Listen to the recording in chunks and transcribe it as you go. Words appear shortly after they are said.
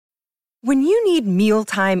When you need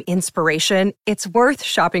mealtime inspiration, it's worth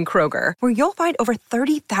shopping Kroger, where you'll find over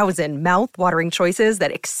 30,000 mouth-watering choices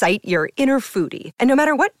that excite your inner foodie. And no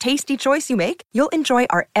matter what tasty choice you make, you'll enjoy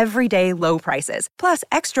our everyday low prices, plus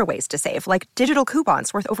extra ways to save, like digital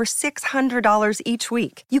coupons worth over $600 each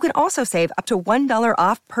week. You can also save up to $1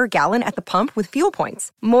 off per gallon at the pump with fuel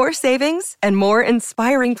points. More savings and more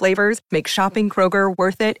inspiring flavors make shopping Kroger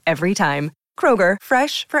worth it every time. Kroger,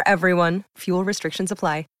 fresh for everyone. Fuel restrictions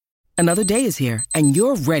apply. Another day is here, and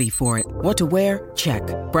you're ready for it. What to wear? Check.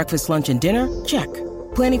 Breakfast, lunch, and dinner? Check.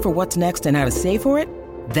 Planning for what's next and how to save for it?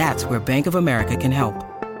 That's where Bank of America can help.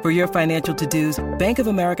 For your financial to-dos, Bank of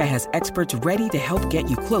America has experts ready to help get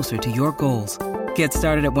you closer to your goals. Get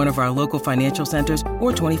started at one of our local financial centers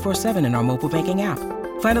or 24/7 in our mobile banking app.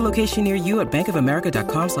 Find a location near you at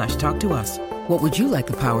bankofamerica.com/talktous. What would you like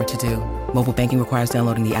the power to do? Mobile banking requires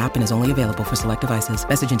downloading the app and is only available for select devices.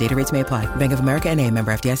 Message and data rates may apply. Bank of America N.A.,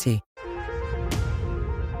 member FDIC.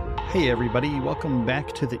 Hey everybody, welcome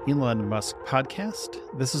back to the Elon Musk podcast.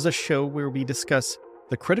 This is a show where we discuss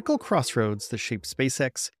the critical crossroads that shape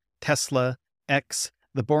SpaceX, Tesla, X,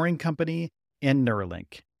 The Boring Company, and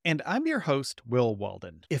Neuralink. And I'm your host, Will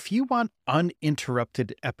Walden. If you want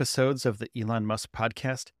uninterrupted episodes of the Elon Musk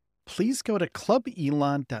podcast, please go to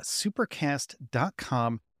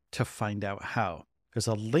clubelon.supercast.com to find out how. There's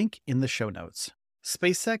a link in the show notes.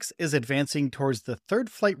 SpaceX is advancing towards the third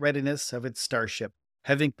flight readiness of its Starship,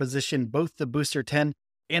 having positioned both the Booster 10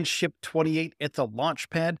 and Ship 28 at the launch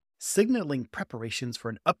pad, signaling preparations for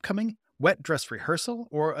an upcoming Wet Dress Rehearsal,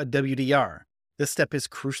 or a WDR. This step is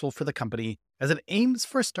crucial for the company as it aims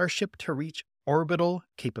for Starship to reach orbital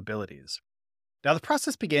capabilities. Now, the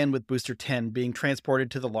process began with Booster 10 being transported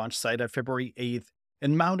to the launch site on February 8th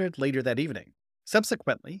and mounted later that evening.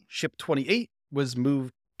 Subsequently, Ship 28 was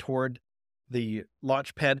moved toward the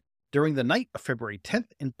launch pad during the night of February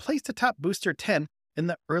 10th and placed atop Booster 10 in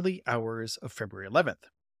the early hours of February 11th.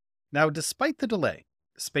 Now, despite the delay,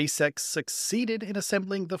 SpaceX succeeded in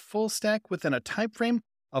assembling the full stack within a time frame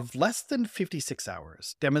of less than 56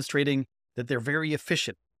 hours, demonstrating that they're very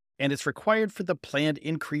efficient, and it's required for the planned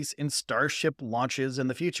increase in Starship launches in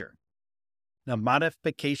the future. Now,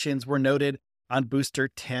 modifications were noted on Booster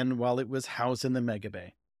 10 while it was housed in the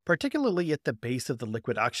Megabay, particularly at the base of the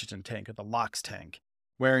liquid oxygen tank, or the LOX tank,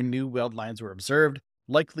 where new weld lines were observed,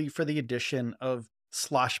 likely for the addition of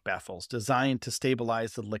slosh baffles designed to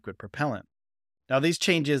stabilize the liquid propellant. Now, these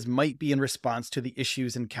changes might be in response to the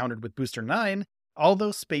issues encountered with Booster 9,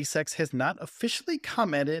 although SpaceX has not officially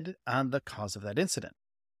commented on the cause of that incident.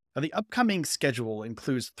 Now, the upcoming schedule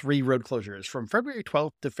includes 3 road closures from February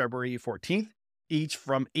 12th to February 14th, each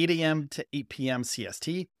from 8 a.m. to 8 p.m.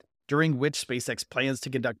 CST, during which SpaceX plans to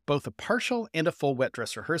conduct both a partial and a full wet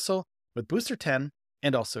dress rehearsal with Booster 10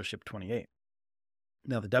 and also Ship 28.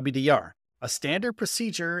 Now, the WDR, a standard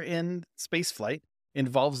procedure in spaceflight,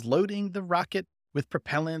 involves loading the rocket with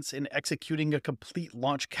propellants and executing a complete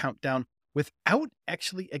launch countdown without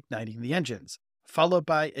actually igniting the engines, followed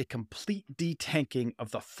by a complete detanking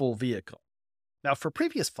of the full vehicle. Now, for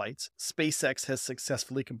previous flights, SpaceX has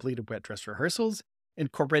successfully completed wet dress rehearsals,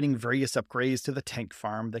 incorporating various upgrades to the tank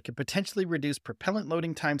farm that could potentially reduce propellant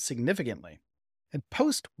loading time significantly. And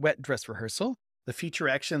post-wet dress rehearsal, the future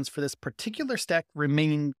actions for this particular stack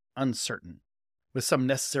remain uncertain, with some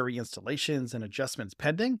necessary installations and adjustments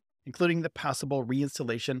pending, including the possible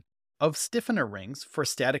reinstallation of stiffener rings for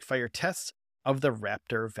static fire tests of the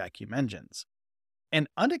Raptor vacuum engines. An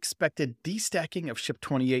unexpected destacking of Ship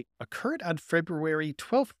 28 occurred on February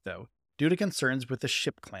 12th, though, due to concerns with the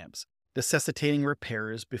ship clamps, necessitating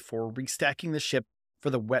repairs before restacking the ship for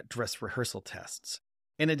the wet dress rehearsal tests.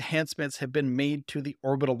 And enhancements have been made to the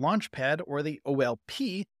orbital launch pad, or the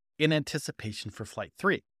OLP, in anticipation for Flight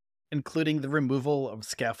 3, including the removal of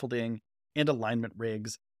scaffolding and alignment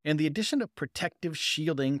rigs, and the addition of protective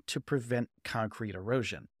shielding to prevent concrete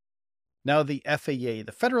erosion. Now, the FAA,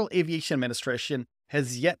 the Federal Aviation Administration,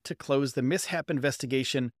 has yet to close the mishap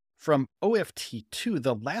investigation from OFT-2,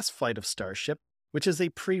 the last flight of Starship, which is a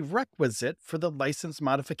prerequisite for the license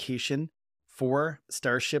modification for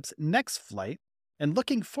Starship's next flight. And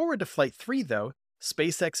looking forward to Flight 3, though,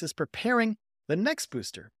 SpaceX is preparing the next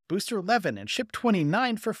booster, Booster 11 and Ship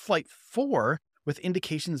 29 for Flight 4, with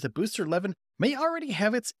indications that Booster 11 may already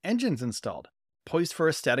have its engines installed, poised for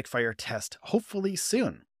a static fire test, hopefully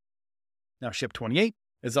soon. Now, Ship 28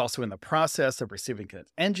 is also in the process of receiving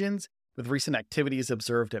its engines, with recent activities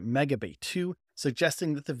observed at Megabay 2,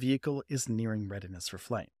 suggesting that the vehicle is nearing readiness for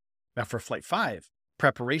flight. Now, for Flight 5,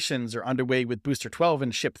 preparations are underway with Booster 12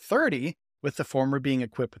 and Ship 30, with the former being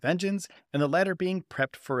equipped with engines and the latter being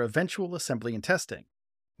prepped for eventual assembly and testing.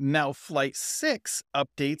 Now, Flight 6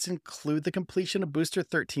 updates include the completion of Booster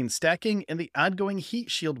 13 stacking and the ongoing heat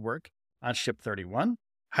shield work on Ship 31,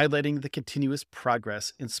 highlighting the continuous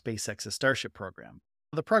progress in SpaceX's Starship program.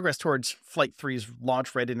 The progress towards Flight 3's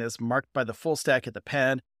launch readiness, marked by the full stack at the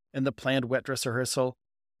pad and the planned wet dress rehearsal,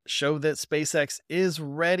 show that SpaceX is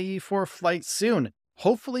ready for flight soon,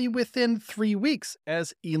 hopefully within 3 weeks,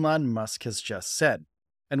 as Elon Musk has just said.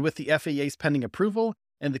 And with the FAA's pending approval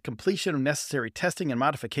and the completion of necessary testing and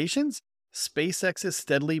modifications, SpaceX is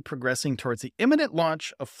steadily progressing towards the imminent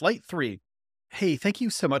launch of Flight 3. Hey, thank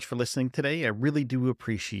you so much for listening today. I really do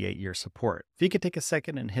appreciate your support. If you could take a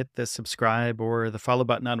second and hit the subscribe or the follow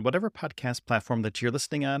button on whatever podcast platform that you're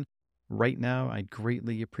listening on right now, I'd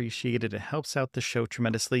greatly appreciate it. It helps out the show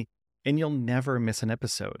tremendously, and you'll never miss an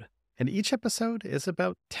episode. And each episode is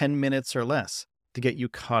about 10 minutes or less to get you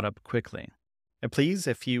caught up quickly. And please,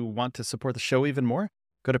 if you want to support the show even more,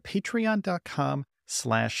 go to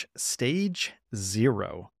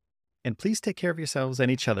patreon.com/stage0. And please take care of yourselves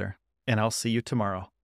and each other, and I'll see you tomorrow.